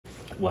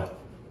What?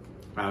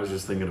 I was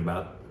just thinking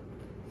about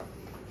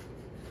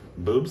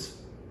boobs?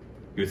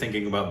 You're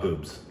thinking about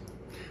boobs.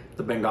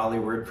 the Bengali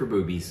word for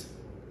boobies.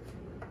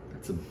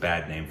 That's a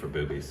bad name for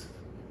boobies,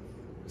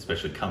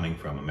 especially coming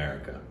from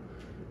America.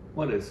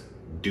 What is?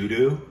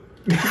 Doo-doo?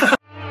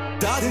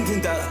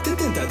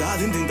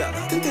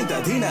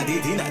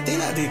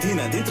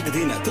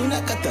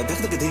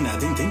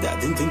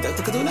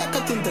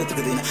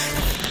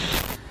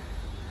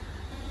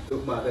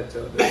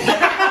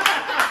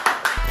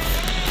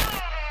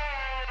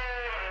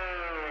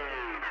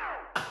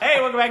 Hey,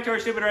 welcome back to our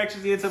Stupid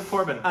Directions. It's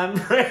Corbin. I'm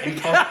Greg.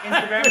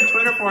 Instagram and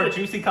Twitter for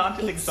juicy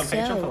content. It's so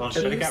bang!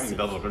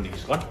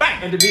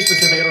 And to be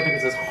specific, I don't think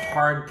it's as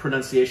hard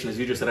pronunciation as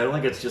you just said. I don't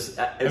think it's just.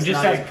 I'm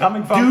just saying,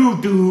 coming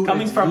from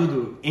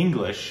doo-doo.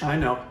 English, I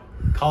know.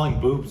 calling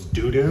boobs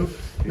doo-doo.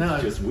 No,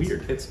 it's just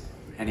weird. It's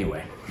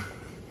anyway.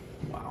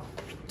 Wow.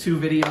 2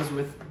 videos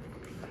with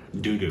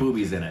Doo-doo.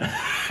 boobies in it.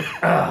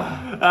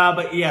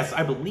 But yes,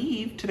 I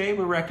believe today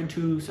we're reacting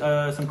to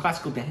some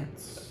classical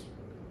dance.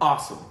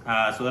 Awesome.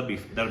 So that'll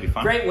be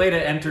fun. Great way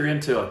to enter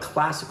into a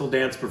classical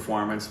dance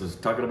performance was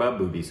talking about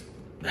boobies.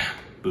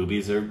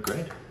 Boobies are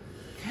great.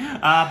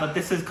 But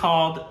this is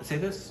called, say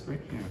this right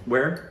here.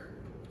 Where?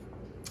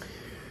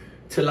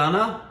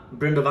 Thillana,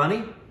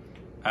 Brindavani.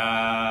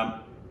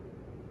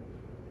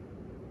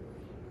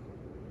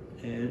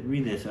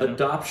 Read this.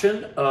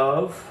 Adoption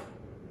of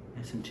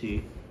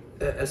SMT.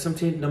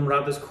 SMT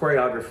Namrata's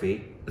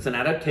choreography. It's an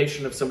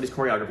adaptation of somebody's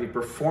choreography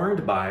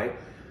performed by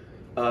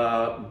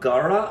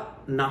Gara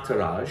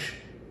Nataraj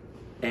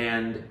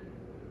and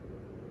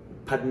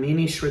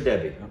Padmini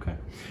Sridevi. Okay.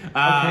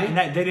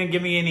 Okay. They didn't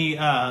give me any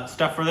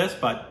stuff for this,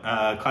 but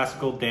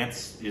classical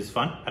dance is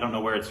fun. I don't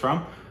know where it's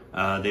from.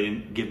 They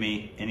didn't give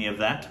me any of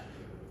that,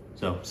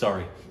 so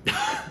sorry.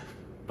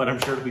 But I'm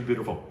sure it'll be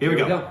beautiful. Here we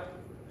go.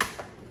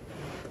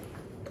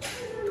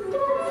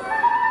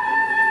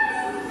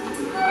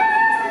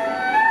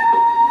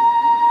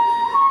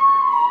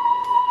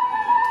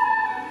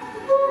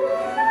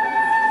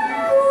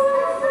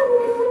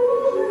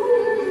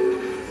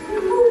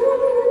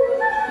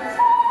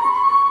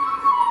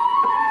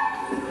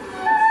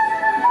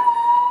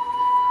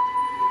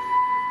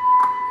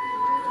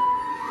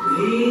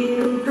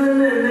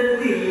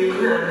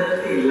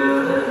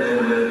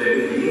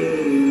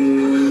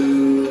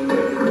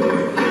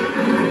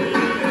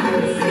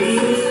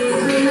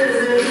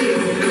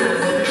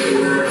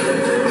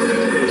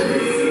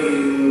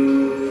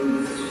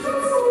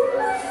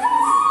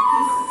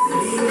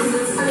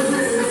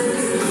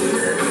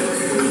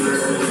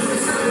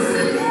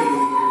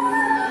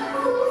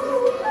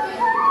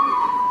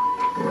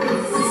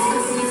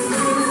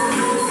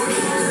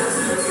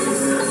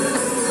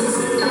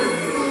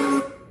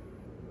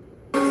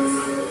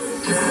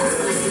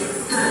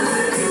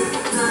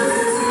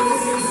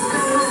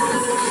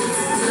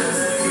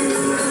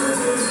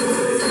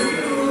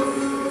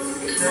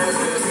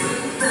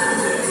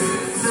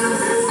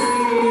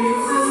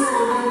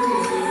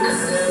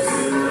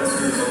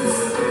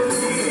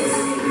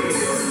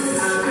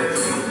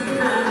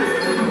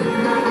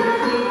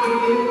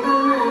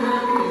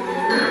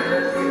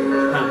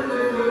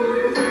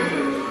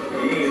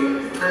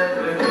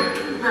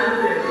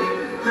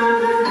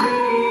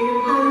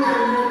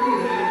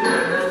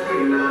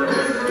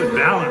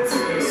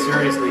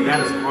 Seriously, that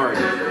is hard.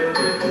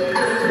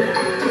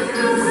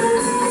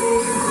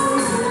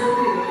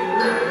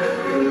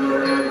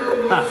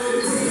 That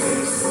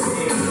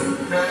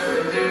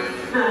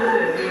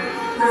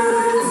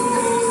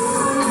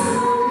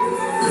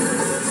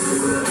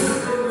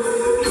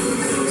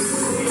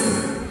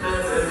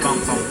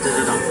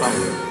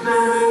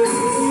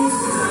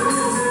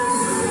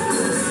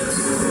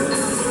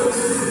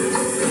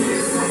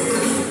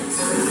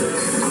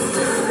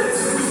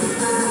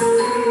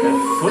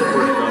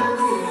footwork, though.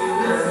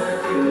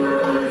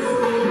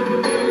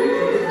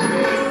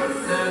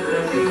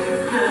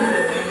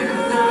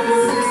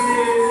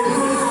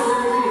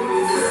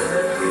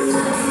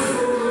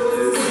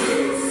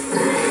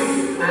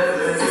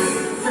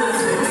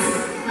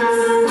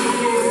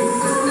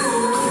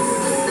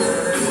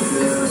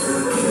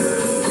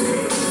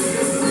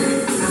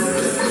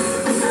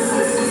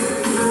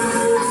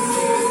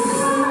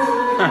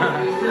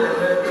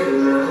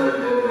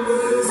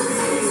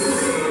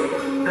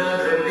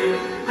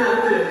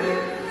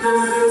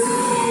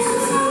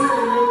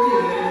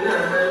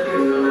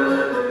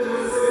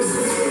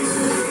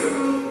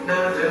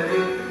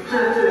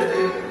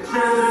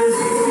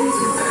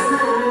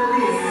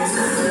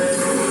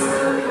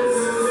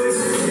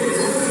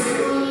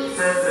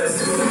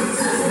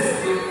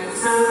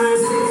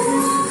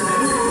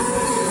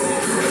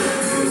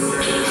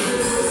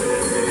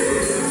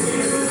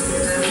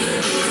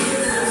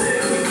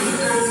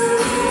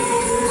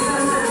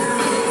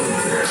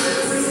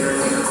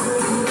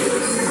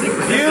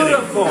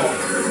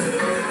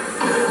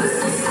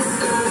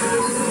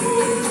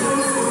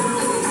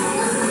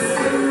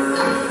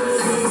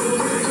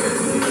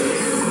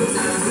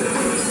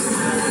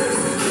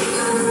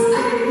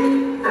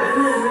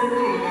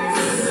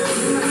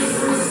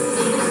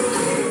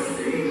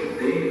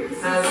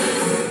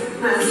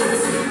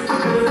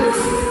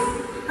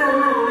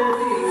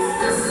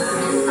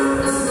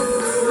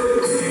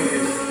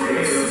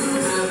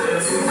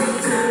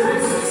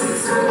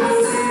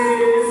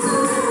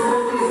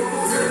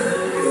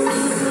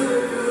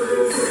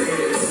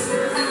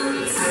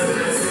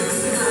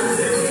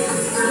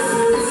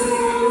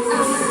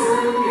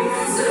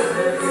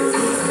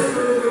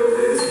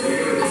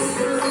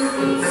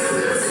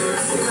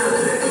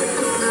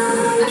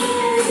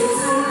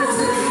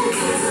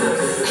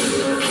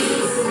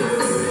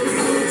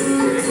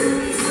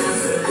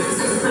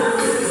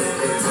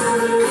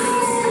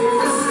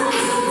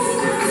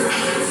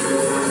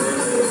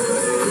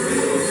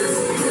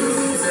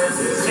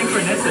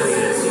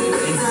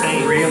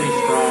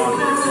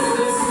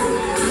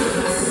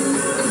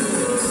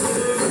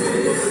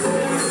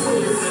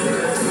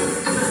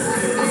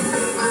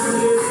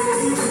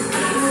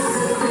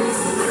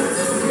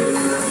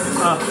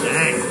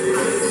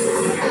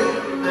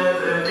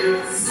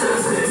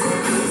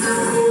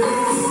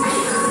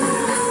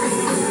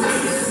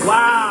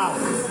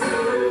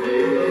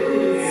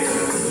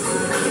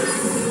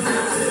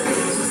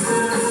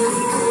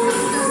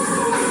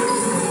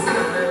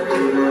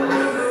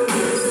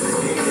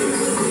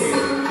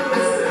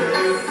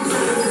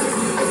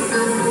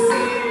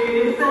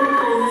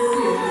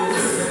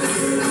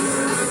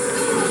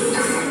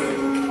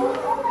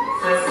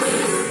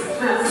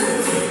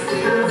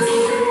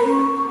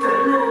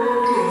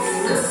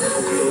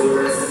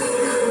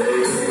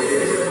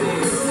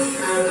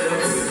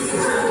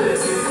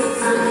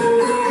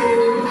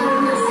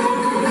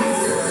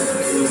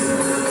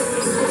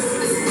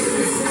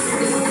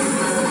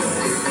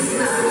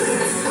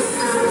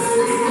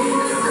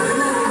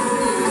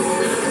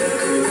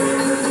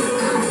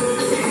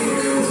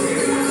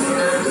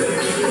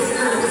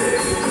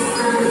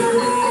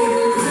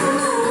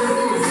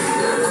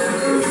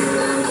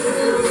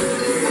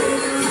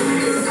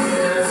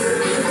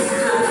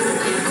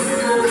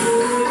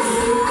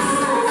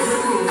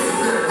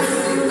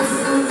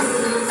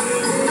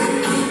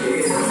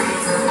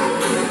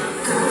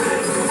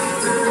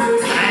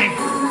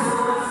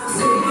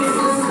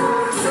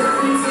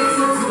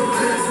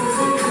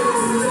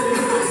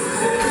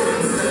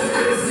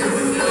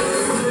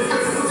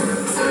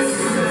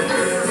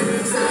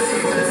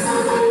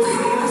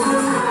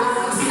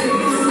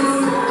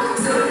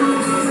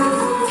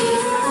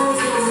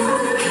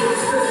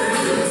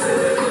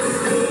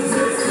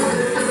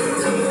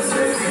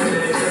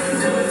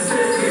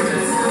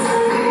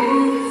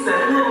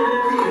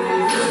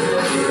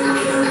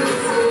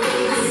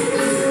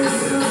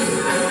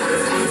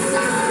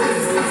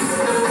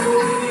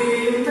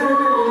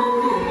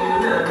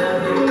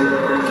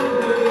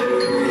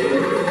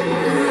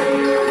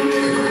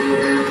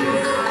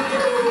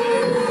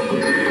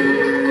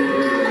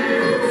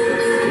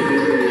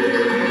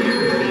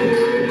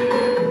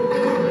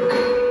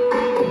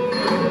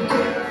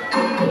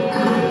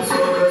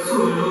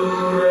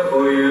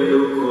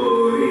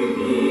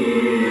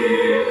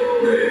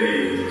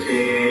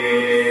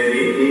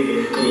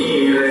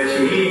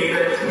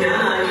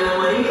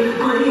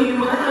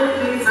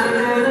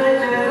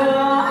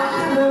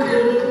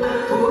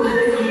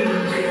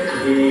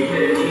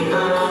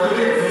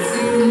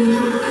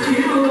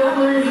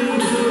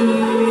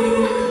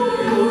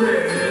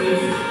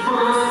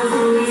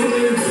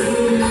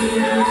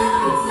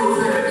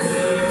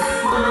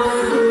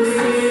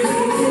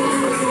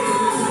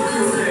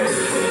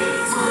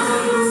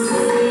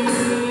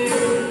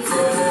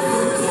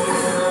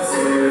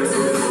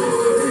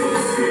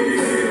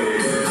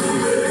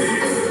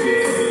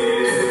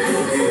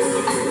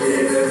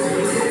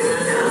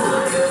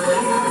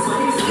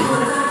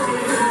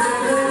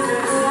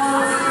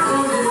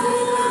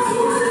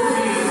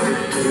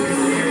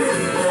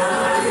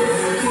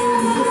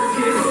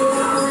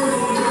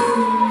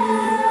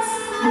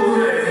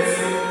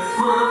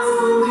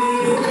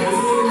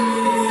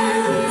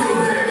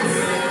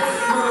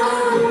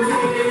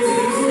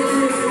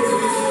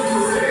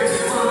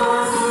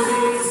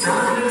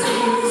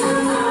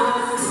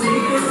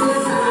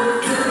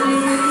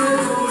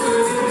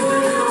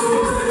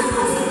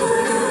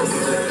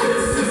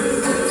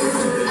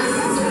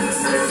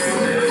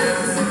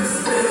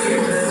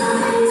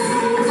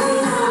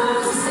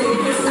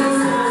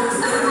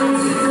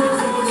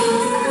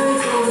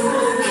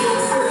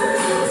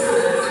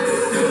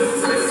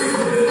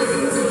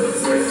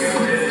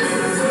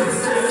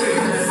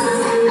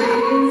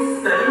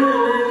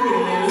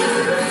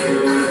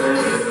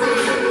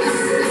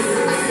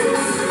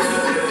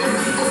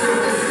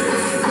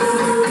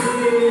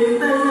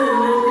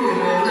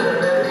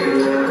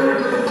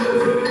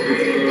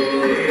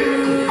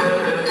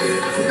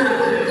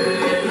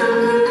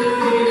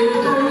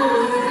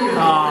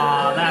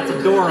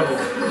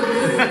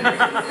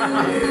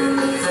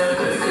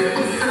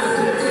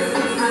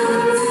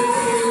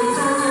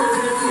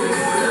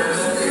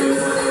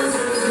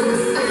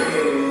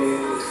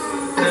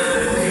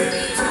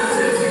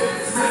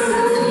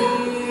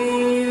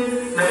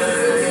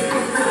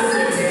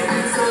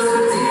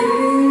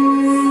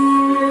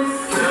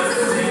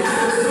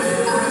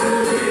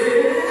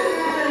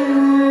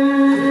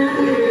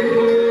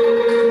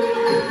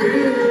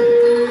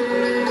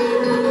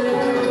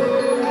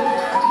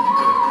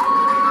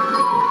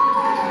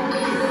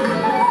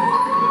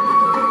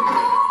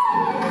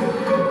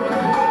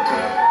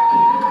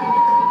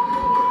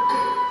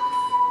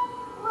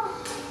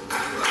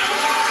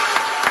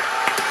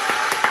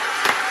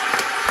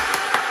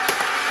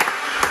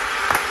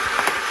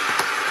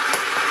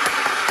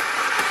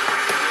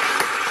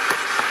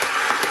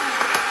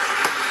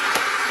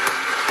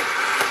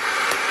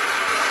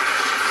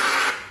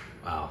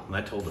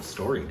 that told a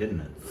story,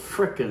 didn't it?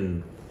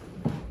 Frickin'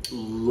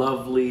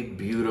 lovely,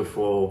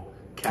 beautiful,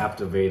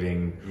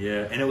 captivating.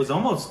 Yeah, and it was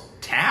almost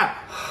tap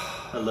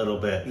a little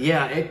bit.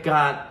 Yeah, it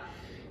got.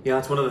 Yeah,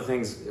 that's one of the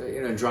things.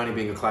 You know, Johnny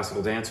being a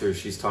classical dancer,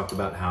 she's talked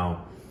about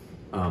how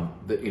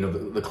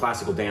the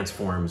classical dance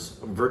forms,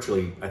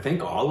 virtually, I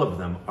think all of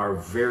them are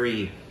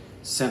very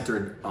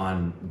centered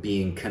on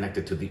being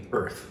connected to the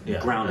earth,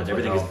 grounded.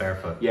 Everything is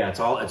barefoot. Yeah,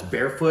 it's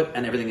barefoot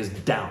and everything is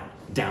down.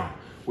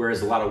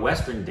 Whereas a lot of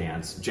Western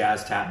dance,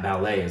 jazz, tap,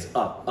 ballet is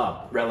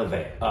up,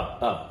 releve,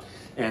 up.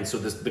 And so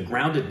the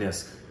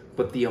groundedness,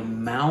 but the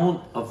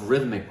amount of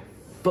rhythmic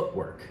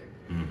footwork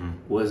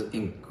was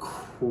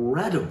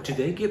incredible. Do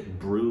they get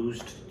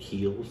bruised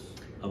heels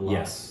a lot?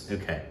 Yes.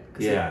 Okay.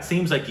 Yeah. It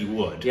seems like you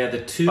would. Yeah,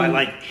 the two... By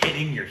like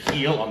hitting your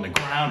heel on the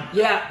ground.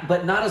 Yeah,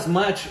 but not as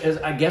much as,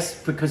 I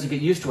guess, because you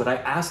get used to it. I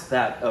asked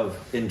that of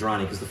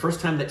Indrani, because the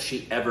first time that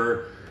she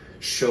ever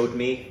showed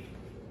me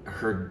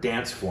her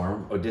dance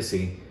form,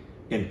 Odissi,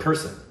 in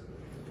person,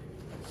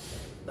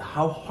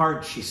 how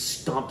hard she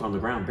stomped on the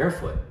ground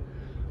barefoot.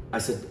 I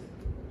said,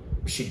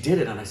 she did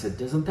it, and I said,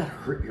 doesn't that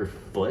hurt your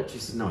foot? She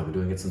said, no, I've been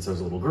doing it since I was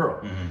a little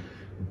girl.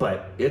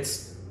 But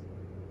it's...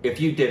 If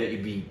you did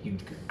it,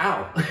 you'd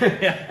ow.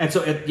 Yeah. And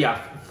so,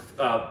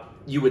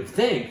 you would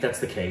think that's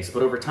the case,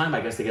 but over time,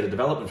 I guess they get a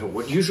development for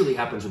what usually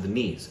happens with the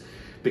knees,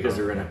 because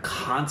they're in a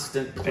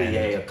constant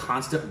plie, a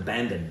constant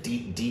bend, a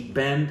deep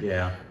bend.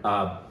 Yeah.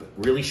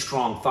 Really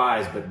strong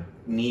thighs, but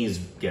knees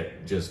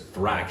get just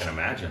thrashed. I can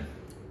imagine.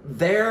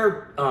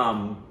 They're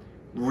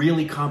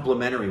really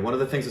complementary. One of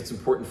the things that's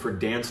important for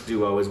dance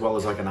duo, as well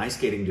as like an ice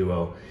skating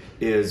duo,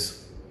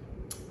 is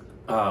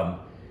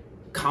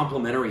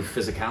complementary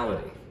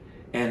physicality.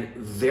 And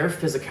their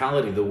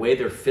physicality, the way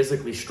they're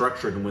physically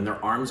structured and when their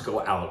arms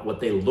go out, what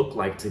they look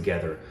like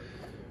together,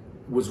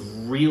 was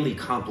really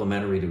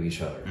complementary to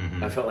each other.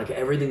 I felt like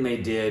everything they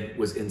did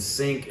was in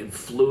sync and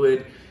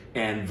fluid,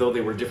 and though they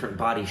were different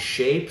body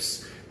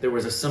shapes, there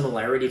was a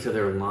similarity to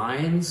their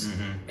lines,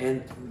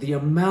 and the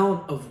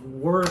amount of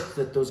work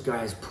that those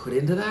guys put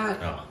into that.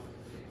 Oh.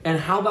 And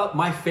how about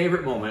my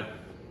favorite moment?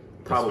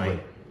 Probably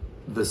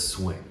the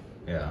swing.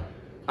 Yeah.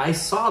 I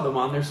saw them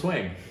on their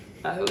swing.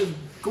 It was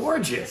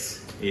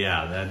gorgeous.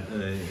 Yeah, that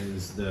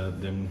is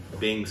them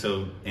being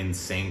so in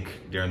sync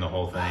during the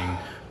whole thing,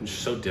 which is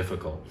so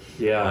difficult.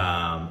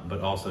 Yeah.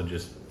 But also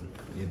just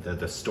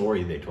the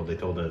story they told. They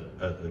told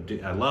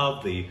I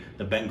love the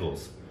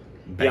Bengals.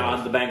 Yeah,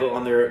 on the bangle,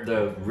 on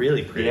the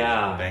really pretty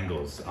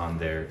bangles on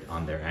their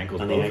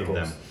ankles, on both the ankles.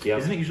 of them. Yep.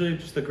 Isn't it usually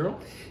just the girl?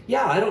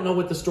 Yeah, I don't know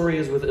what the story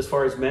is with as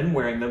far as men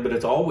wearing them, but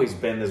it's always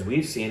been as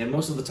we've seen. And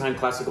most of the time,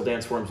 classical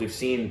dance forms, we've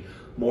seen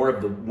more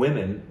of the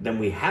women than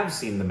we have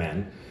seen the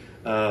men.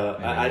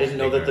 I didn't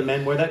know that the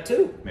men wear that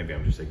too. Maybe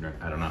I'm just ignorant.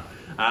 I don't know.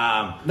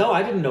 No,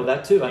 I didn't know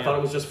that too. I thought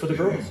it was just for the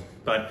girls.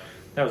 But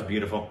that was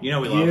beautiful. You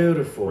know, we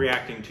love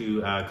reacting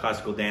to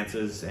classical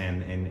dances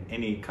and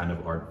any kind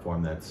of art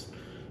form that's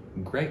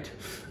great.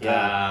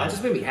 Yeah, that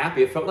just made me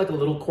happy. It felt like a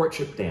little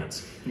courtship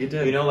dance. You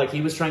did. You know, like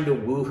he was trying to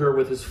woo her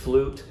with his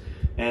flute,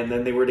 and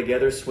then they were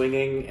together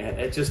swinging, and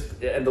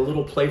and the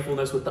little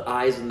playfulness with the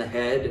eyes and the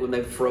head when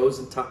they froze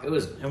and tucked. It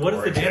was. And what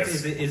is the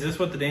dance? Is this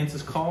what the dance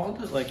is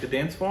called? Like the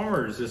dance form,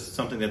 or is this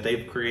something that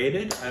they've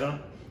created? I don't.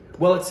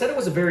 Well, it said it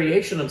was a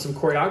variation on some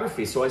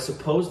choreography, so I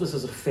suppose this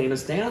is a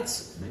famous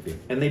dance. Maybe.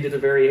 And they did a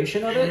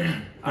variation of it.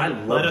 I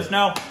love it. Let us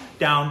know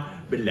down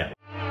below.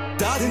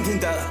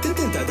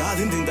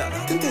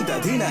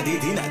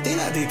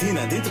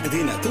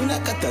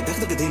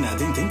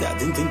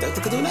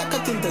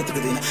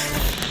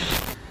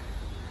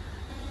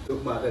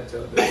 Ước mơ lên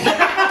trời.